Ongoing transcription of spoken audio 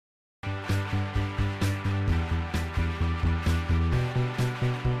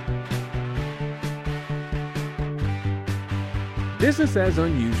Business as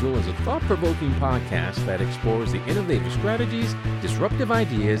Unusual is a thought-provoking podcast that explores the innovative strategies, disruptive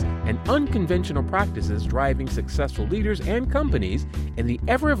ideas, and unconventional practices driving successful leaders and companies in the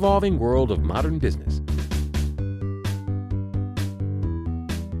ever-evolving world of modern business.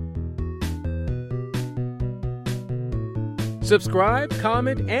 Subscribe,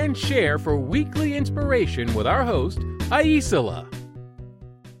 comment, and share for weekly inspiration with our host, Aisela.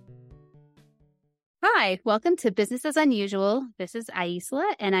 Hi, welcome to Business as Unusual. This is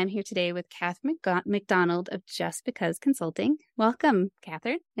Aisela, and I'm here today with Katherine McDonald of Just Because Consulting. Welcome,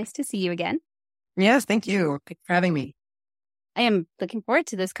 Katherine. Nice to see you again. Yes, thank you. Thanks for having me. I am looking forward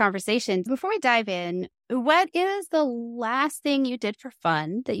to this conversation. Before we dive in, what is the last thing you did for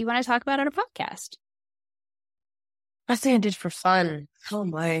fun that you want to talk about on a podcast? Last thing I did for fun. Oh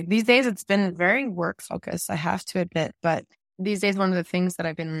my. These days it's been very work focused, I have to admit. But these days, one of the things that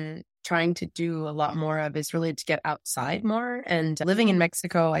I've been trying to do a lot more of is really to get outside more. And living in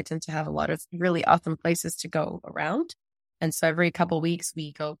Mexico, I tend to have a lot of really awesome places to go around. And so every couple of weeks,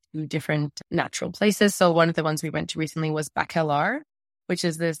 we go to different natural places. So one of the ones we went to recently was Bacalar, which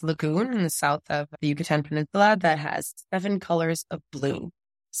is this lagoon in the south of the Yucatan Peninsula that has 7 colors of blue.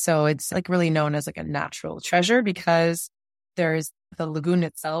 So it's like really known as like a natural treasure because there's the lagoon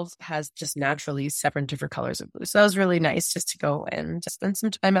itself has just naturally 7 different colors of blue. So that was really nice just to go and just spend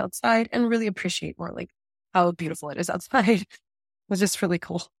some time outside and really appreciate more like how beautiful it is outside. It was just really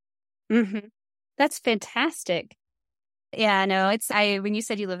cool. Mm-hmm. That's fantastic. Yeah, no, when you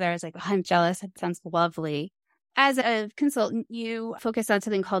said you live there, I was like, oh, I'm jealous. That sounds lovely. As a consultant, you focus on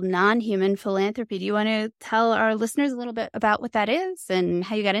something called non-human philanthropy. Do you want to tell our listeners a little bit about what that is and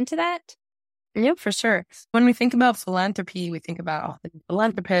how you got into that? Yeah, for sure. When we think about philanthropy, we think about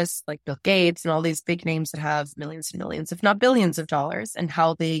philanthropists like Bill Gates and all these big names that have millions and millions, if not billions of dollars, and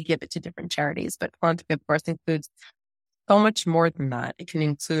how they give it to different charities. But philanthropy, of course, includes so much more than that. It can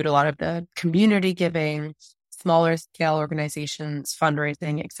include a lot of the community giving, smaller scale organizations,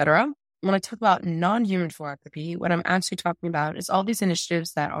 fundraising, etc. When I talk about non-human philanthropy, what I'm actually talking about is all these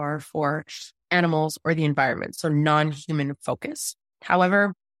initiatives that are for animals or the environment, so non-human focus.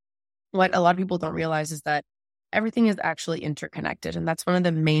 However, what a lot of people don't realize is that everything is actually interconnected. And that's one of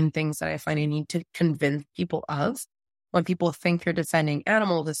the main things that I find I need to convince people of. When people think you're defending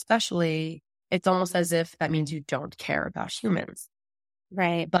animals, especially, it's almost as if that means you don't care about humans.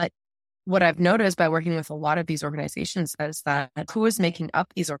 Right. But what I've noticed by working with a lot of these organizations is that who is making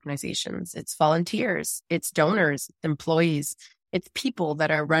up these organizations? It's volunteers, it's donors, it's employees, it's people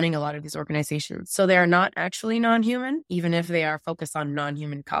that are running a lot of these organizations. So they are not actually non-human, even if they are focused on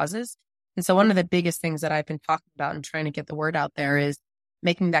non-human causes. And so one of the biggest things that I've been talking about and trying to get the word out there is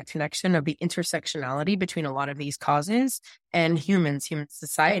making that connection of the intersectionality between a lot of these causes and human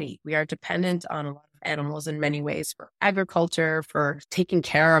society. We are dependent on a lot of animals in many ways for agriculture, for taking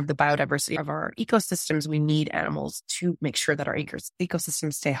care of the biodiversity of our ecosystems. We need animals to make sure that our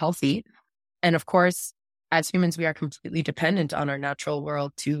ecosystems stay healthy. And of course, as humans, we are completely dependent on our natural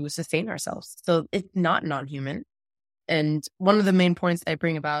world to sustain ourselves. So it's not non-human. And one of the main points I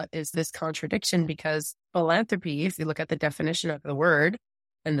bring about is this contradiction because philanthropy, if you look at the definition of the word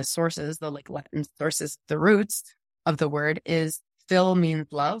and the sources, the Latin sources, the roots of the word is phil means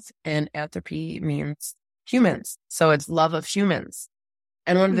love and anthropy means humans. So it's love of humans.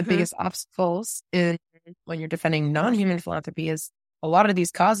 And one of the biggest obstacles when you're defending non-human philanthropy is a lot of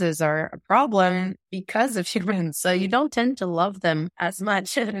these causes are a problem because of humans. So you don't tend to love them as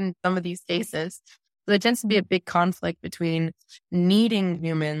much in some of these cases. So there tends to be a big conflict between needing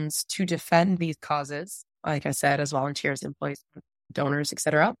humans to defend these causes, like I said, as volunteers, employees, donors,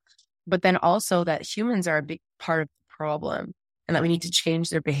 etc. But then also that humans are a big part of the problem and that we need to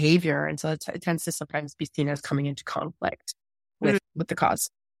change their behavior. And so it tends to sometimes be seen as coming into conflict with the cause.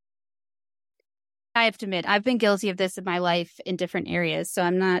 I have to admit, I've been guilty of this in my life in different areas, so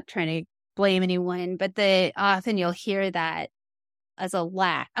I'm not trying to blame anyone, but often you'll hear that as a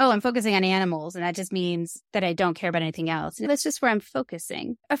lack. Oh, I'm focusing on animals, and that just means that I don't care about anything else. And that's just where I'm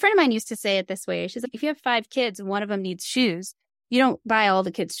focusing. A friend of mine used to say it this way. She's like, if you have 5 kids and one of them needs shoes, you don't buy all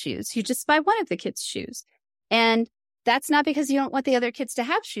the kids' shoes. You just buy one of the kids' shoes. And that's not because you don't want the other kids to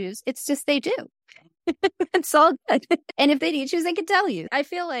have shoes. It's just they do. It's all good. And if they need shoes, they can tell you. I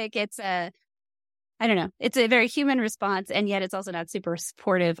feel like it's a very human response, and yet it's also not super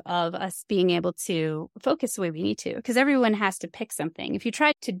supportive of us being able to focus the way we need to, because everyone has to pick something. If you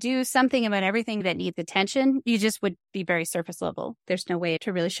try to do something about everything that needs attention, you just would be very surface level. There's no way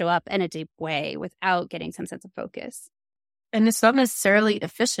to really show up in a deep way without getting some sense of focus. And it's not necessarily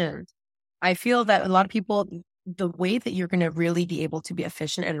efficient. I feel that a lot of people the way that you're going to really be able to be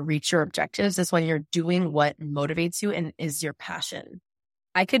efficient and reach your objectives is when you're doing what motivates you and is your passion.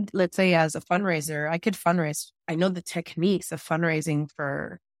 I could, let's say as a fundraiser, I could fundraise. I know the techniques of fundraising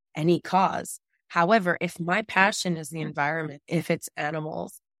for any cause. However, if my passion is the environment, if it's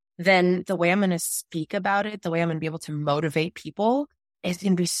animals, then the way I'm going to speak about it, the way I'm going to be able to motivate people is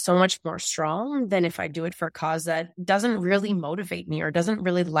going to be so much more strong than if I do it for a cause that doesn't really motivate me or doesn't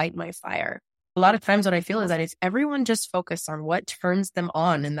really light my fire. A lot of times what I feel is that it's everyone just focused on what turns them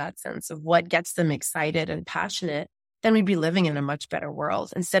on in that sense of what gets them excited and passionate, then we'd be living in a much better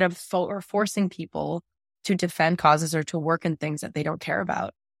world instead of forcing people to defend causes or to work in things that they don't care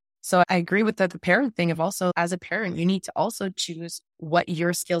about. So I agree with the parent thing of also, as a parent, you need to also choose what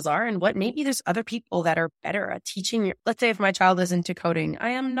your skills are and what maybe there's other people that are better at teaching. Let's say if my child is into coding, I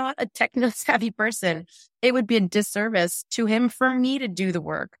am not a techno-savvy person. It would be a disservice to him for me to do the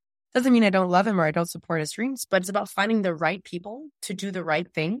work. Doesn't mean I don't love him or I don't support his dreams, but it's about finding the right people to do the right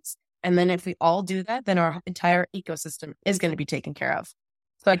things. And then if we all do that, then our entire ecosystem is going to be taken care of.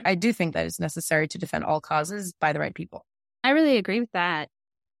 So I do think that it's necessary to defend all causes by the right people. I really agree with that.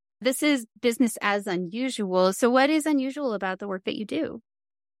 This is business as unusual. So what is unusual about the work that you do?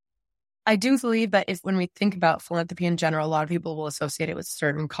 I do believe that when we think about philanthropy in general, a lot of people will associate it with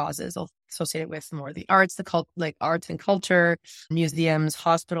certain causes. They'll associate it with more the arts, like arts and culture, museums,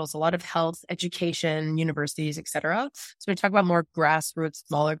 hospitals, a lot of health, education, universities, etc. So we talk about more grassroots,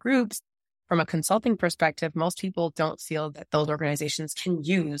 smaller groups. From a consulting perspective, most people don't feel that those organizations can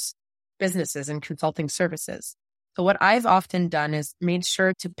use businesses and consulting services. So what I've often done is made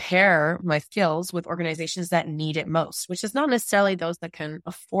sure to pair my skills with organizations that need it most, which is not necessarily those that can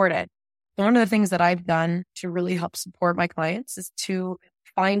afford it. One of the things that I've done to really help support my clients is to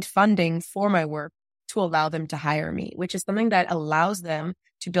find funding for my work to allow them to hire me, which is something that allows them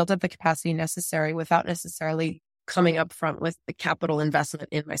to build up the capacity necessary without necessarily coming up front with the capital investment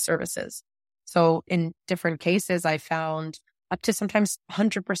in my services. So in different cases, I found up to sometimes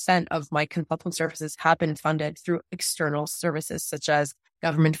 100% of my consulting services have been funded through external services, such as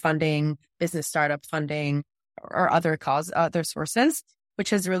government funding, business startup funding, or other sources,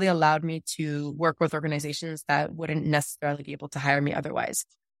 which has really allowed me to work with organizations that wouldn't necessarily be able to hire me otherwise.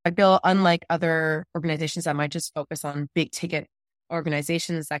 I feel unlike other organizations that might just focus on big ticket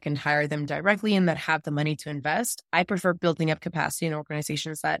organizations that can hire them directly and that have the money to invest, I prefer building up capacity in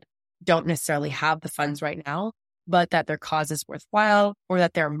organizations that don't necessarily have the funds right now, but that their cause is worthwhile or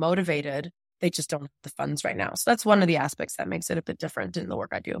that they're motivated. They just don't have the funds right now. So that's one of the aspects that makes it a bit different in the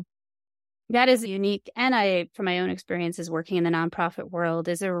work I do. That is unique. And from my own experiences working in the nonprofit world,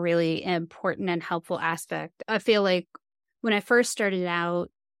 is a really important and helpful aspect. I feel like when I first started out,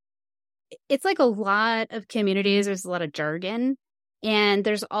 it's like a lot of communities, there's a lot of jargon. And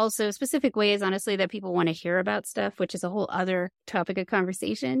there's also specific ways, honestly, that people want to hear about stuff, which is a whole other topic of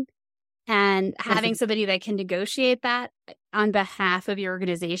conversation. And having somebody that can negotiate that on behalf of your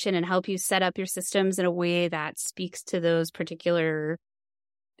organization and help you set up your systems in a way that speaks to those particular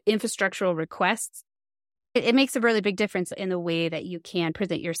infrastructural requests, it makes a really big difference in the way that you can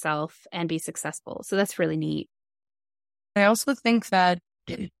present yourself and be successful. So that's really neat. I also think that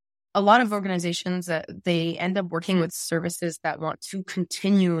a lot of organizations, they end up working with services that want to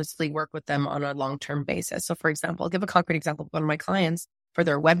continuously work with them on a long-term basis. So for example, I'll give a concrete example of one of my clients. For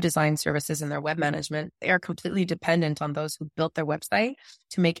their web design services and their web management, they are completely dependent on those who built their website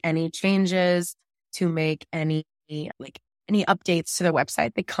to make any changes, to make any updates to their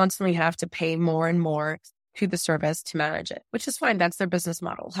website. They constantly have to pay more and more to the service to manage it, which is fine. That's their business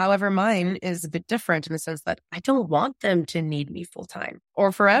model. However, mine is a bit different in the sense that I don't want them to need me full time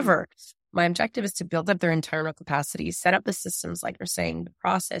or forever. My objective is to build up their internal capacity, set up the systems, like you're saying, the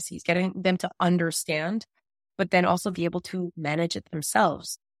processes, getting them to understand, but then also be able to manage it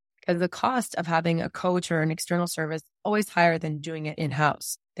themselves. Because the cost of having a coach or an external service is always higher than doing it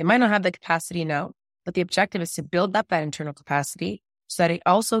in-house. They might not have the capacity now, but the objective is to build up that internal capacity so that it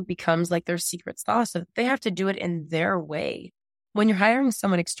also becomes like their secret sauce. So they have to do it in their way. When you're hiring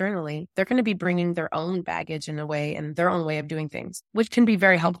someone externally, they're going to be bringing their own baggage in a way and their own way of doing things, which can be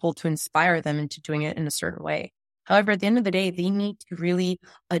very helpful to inspire them into doing it in a certain way. However, at the end of the day, they need to really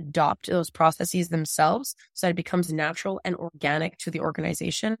adopt those processes themselves so that it becomes natural and organic to the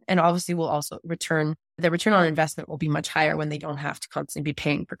organization. And obviously will also the return on investment will be much higher when they don't have to constantly be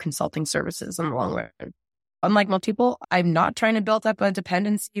paying for consulting services in the long run. Unlike most people, I'm not trying to build up a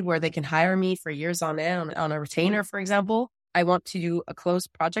dependency where they can hire me for years on end on a retainer, for example. I want to do a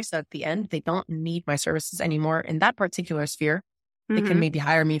closed project so at the end, they don't need my services anymore in that particular sphere. They can maybe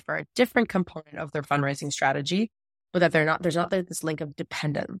hire me for a different component of their fundraising strategy, but that there's not this link of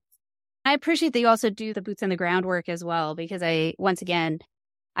dependence. I appreciate that you also do the boots on the ground work as well, because once again,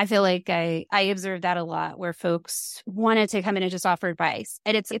 I feel like I observe that a lot where folks wanted to come in and just offer advice,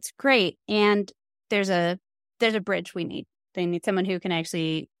 and it's great. And there's a bridge we need. They need someone who can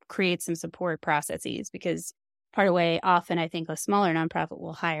actually create some support processes, because part of the way often I think a smaller nonprofit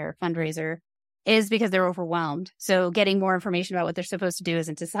will hire a fundraiser is because they're overwhelmed. So getting more information about what they're supposed to do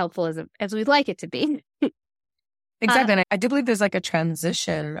isn't as helpful as we'd like it to be. Exactly. And I do believe there's like a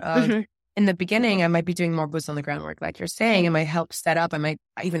transition of in the beginning, I might be doing more boots on the ground work, like you're saying. I might help set up. I might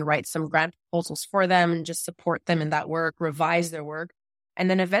even write some grant proposals for them and just support them in that work, revise their work. And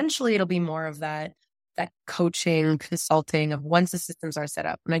then eventually it'll be more of that coaching, consulting of once the systems are set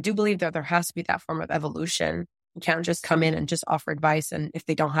up. And I do believe that there has to be that form of evolution. You can't just come in and just offer advice. And if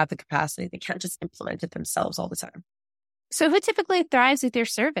they don't have the capacity, they can't just implement it themselves all the time. So who typically thrives with your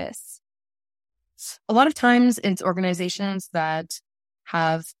service? A lot of times it's organizations that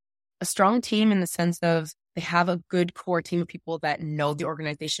have a strong team in the sense of they have a good core team of people that know the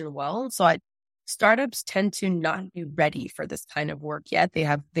organization well. So startups tend to not be ready for this kind of work yet.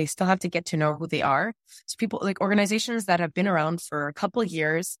 They still have to get to know who they are. So people like organizations that have been around for a couple of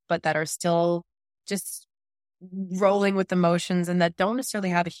years, but that are still just rolling with the motions and that don't necessarily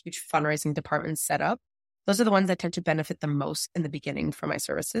have a huge fundraising department set up. Those are the ones that tend to benefit the most in the beginning from my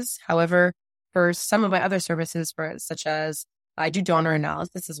services. However, for some of my other services, such as I do donor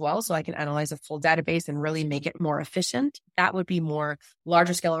analysis as well, so I can analyze a full database and really make it more efficient. That would be more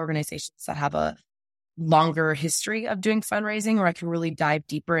larger scale organizations that have a longer history of doing fundraising, where I can really dive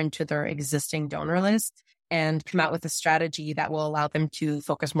deeper into their existing donor list and come out with a strategy that will allow them to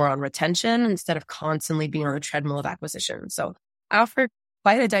focus more on retention instead of constantly being on a treadmill of acquisition. So I offer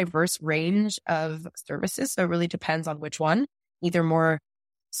quite a diverse range of services. So it really depends on which one, either more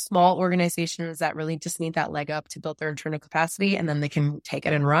small organizations that really just need that leg up to build their internal capacity and then they can take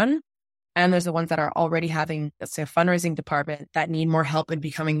it and run. And there's the ones that are already having, let's say, a fundraising department that need more help in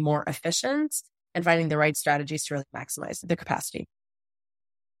becoming more efficient and finding the right strategies to really maximize their capacity.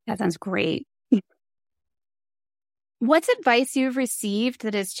 That sounds great. What's advice you've received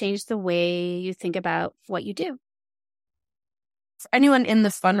that has changed the way you think about what you do? For anyone in the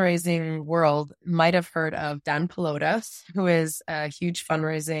fundraising world might have heard of Dan Pelota, who is a huge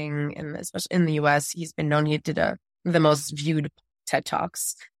fundraising, especially in the US. He's been known, he did the most viewed TED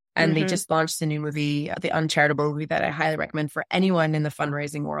Talks. And they just launched a new movie, The Uncharitable movie, that I highly recommend for anyone in the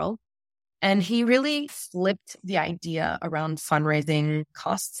fundraising world. And he really flipped the idea around fundraising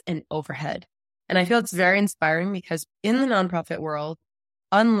costs and overhead. And I feel it's very inspiring because in the nonprofit world,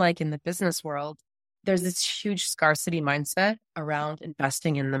 unlike in the business world, there's this huge scarcity mindset around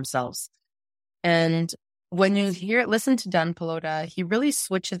investing in themselves. And when you listen to Dan Pelota, he really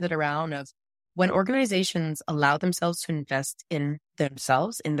switches it around of when organizations allow themselves to invest in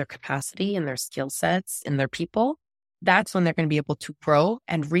themselves, in their capacity, in their skill sets, in their people, that's when they're going to be able to grow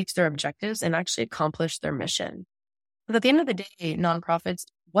and reach their objectives and actually accomplish their mission. But at the end of the day, nonprofits,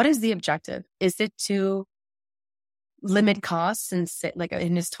 what is the objective? Is it to limit costs and say, like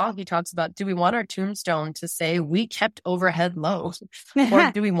in his talk, he talks about, do we want our tombstone to say we kept overhead low?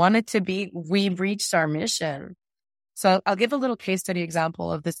 Or do we want it to be, we reached our mission? So I'll give a little case study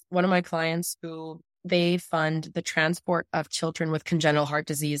example of this. One of my clients who they fund the transport of children with congenital heart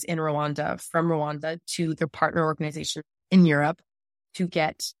disease in Rwanda, from Rwanda to their partner organization in Europe to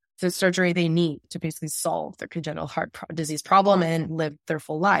get the surgery they need to basically solve their congenital heart disease problem and live their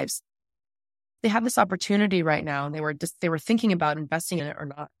full lives. They have this opportunity right now, and they were thinking about investing in it or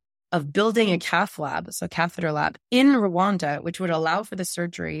not, of building a cath lab, so a catheter lab in Rwanda, which would allow for the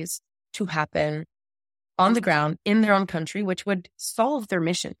surgeries to happen on the ground in their own country, which would solve their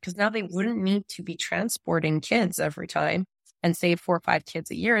mission because now they wouldn't need to be transporting kids every time and save 4 or 5 kids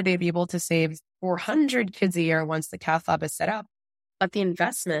a year. They'd be able to save 400 kids a year once the cath lab is set up. But the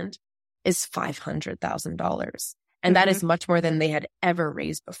investment is $500,000. And that is much more than they had ever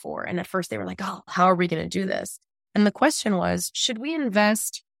raised before. And at first they were like, oh, how are we going to do this? And the question was, should we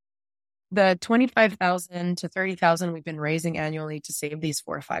invest the $25,000 to $30,000 we've been raising annually to save these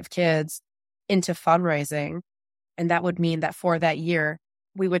 4 or 5 kids into fundraising? And that would mean that for that year,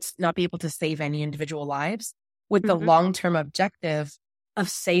 we would not be able to save any individual lives with the long-term objective of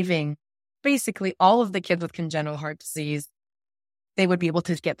saving basically all of the kids with congenital heart disease. They would be able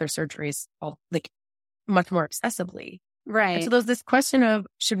to get their surgeries much more accessibly. Right. And so there's this question of,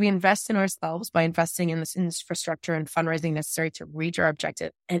 should we invest in ourselves by investing in this infrastructure and fundraising necessary to reach our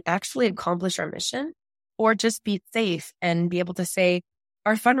objective and actually accomplish our mission, or just be safe and be able to say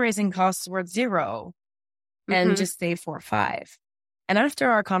our fundraising costs were 0 and just save 4 or 5. And after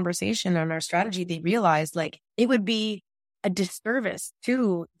our conversation on our strategy, they realized it would be a disservice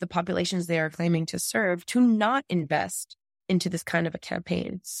to the populations they are claiming to serve to not invest into this kind of a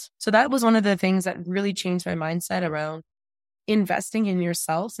campaign. So that was one of the things that really changed my mindset around investing in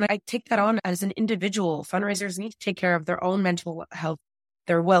yourselves. And I take that on as an individual. Fundraisers need to take care of their own mental health,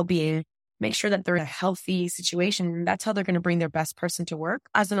 their well-being, make sure that they're in a healthy situation. That's how they're going to bring their best person to work.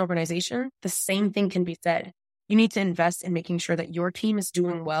 As an organization, the same thing can be said. You need to invest in making sure that your team is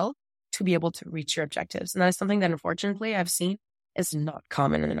doing well to be able to reach your objectives. And that is something that unfortunately I've seen is not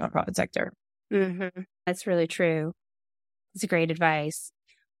common in the nonprofit sector. Mm-hmm. That's really true. It's great advice.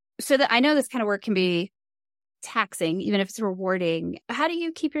 So that I know this kind of work can be taxing, even if it's rewarding. How do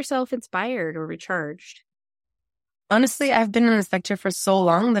you keep yourself inspired or recharged? Honestly, I've been in the sector for so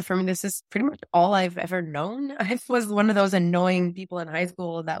long that for me, this is pretty much all I've ever known. I was one of those annoying people in high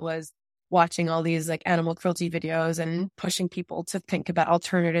school that was watching all these like animal cruelty videos and pushing people to think about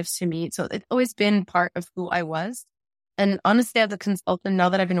alternatives to meat. So it's always been part of who I was. And honestly, as a consultant, now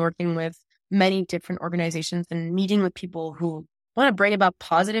that I've been working with many different organizations and meeting with people who want to bring about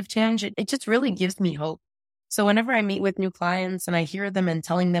positive change, it just really gives me hope. So whenever I meet with new clients and I hear them and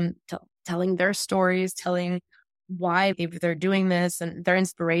telling their stories, telling why they're doing this and their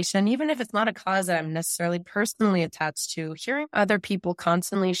inspiration, even if it's not a cause that I'm necessarily personally attached to, hearing other people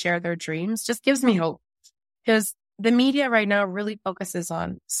constantly share their dreams just gives me hope. Because the media right now really focuses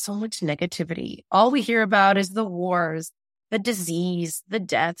on so much negativity. All we hear about is the wars, the disease, the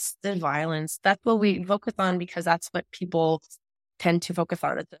deaths, the violence. That's what we focus on because that's what people tend to focus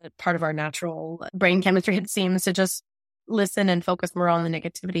on. It's a part of our natural brain chemistry, it seems, to just listen and focus more on the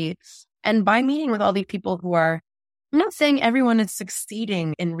negativity. And by meeting with all these people who are, I'm not saying everyone is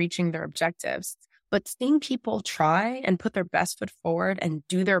succeeding in reaching their objectives, but seeing people try and put their best foot forward and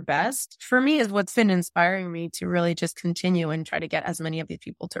do their best, for me, is what's been inspiring me to really just continue and try to get as many of these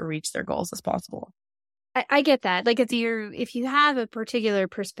people to reach their goals as possible. I get that. Like if you have a particular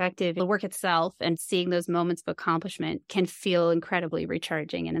perspective, the work itself and seeing those moments of accomplishment can feel incredibly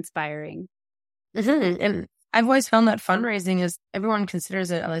recharging and inspiring. Mm-hmm. And I've always found that fundraising is, everyone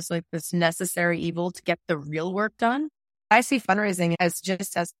considers it as like this necessary evil to get the real work done. I see fundraising as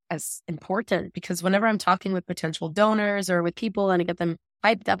just as important because whenever I'm talking with potential donors or with people and I get them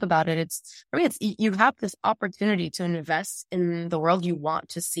hyped up about it, for me, you have this opportunity to invest in the world you want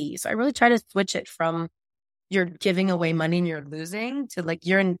to see. So I really try to switch it from you're giving away money and you're losing to like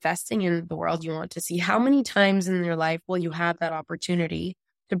you're investing in the world you want to see. How many times in your life will you have that opportunity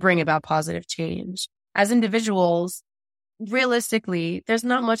to bring about positive change? As individuals, realistically, there's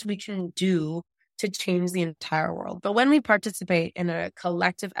not much we can do to change the entire world. But when we participate in a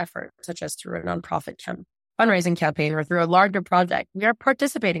collective effort, such as through a nonprofit fundraising campaign or through a larger project, we are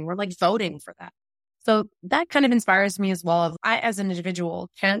participating. We're like voting for that. So that kind of inspires me as well. I, as an individual,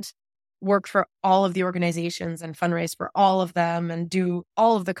 can't work for all of the organizations and fundraise for all of them and do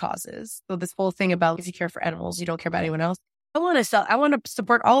all of the causes. So this whole thing about if you care for animals, you don't care about anyone else. I want to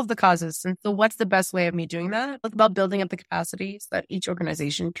support all of the causes. And so what's the best way of me doing that? It's about building up the capacity so that each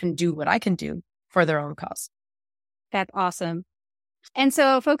organization can do what I can do for their own cause. That's awesome. And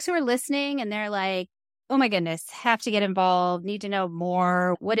so folks who are listening and they're like, oh my goodness, have to get involved, need to know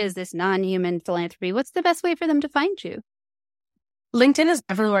more. What is this non-human philanthropy? What's the best way for them to find you? LinkedIn is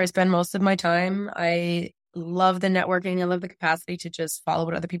definitely where I spend most of my time. I love the networking. I love the capacity to just follow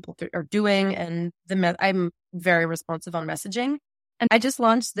what other people are doing. And I'm very responsive on messaging. And I just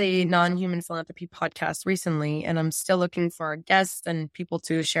launched the Non-Human Philanthropy podcast recently, and I'm still looking for guests and people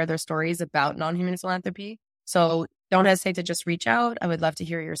to share their stories about non-human philanthropy. So don't hesitate to just reach out. I would love to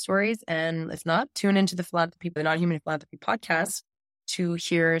hear your stories. And if not, tune into the Non-Human Philanthropy podcast to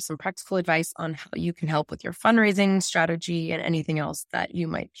hear some practical advice on how you can help with your fundraising strategy and anything else that you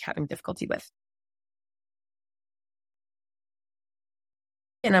might be having difficulty with.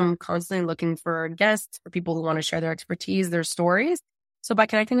 And I'm constantly looking for guests, for people who want to share their expertise, their stories. So by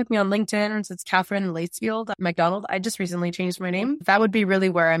connecting with me on LinkedIn, it's Katherine Lacefield McDonald. I just recently changed my name. That would be really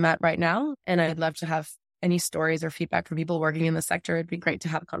where I'm at right now. And I'd love to have any stories or feedback from people working in the sector. It'd be great to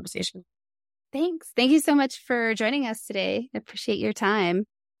have a conversation. Thanks. Thank you so much for joining us today. I appreciate your time.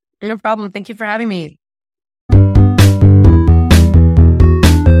 No problem. Thank you for having me.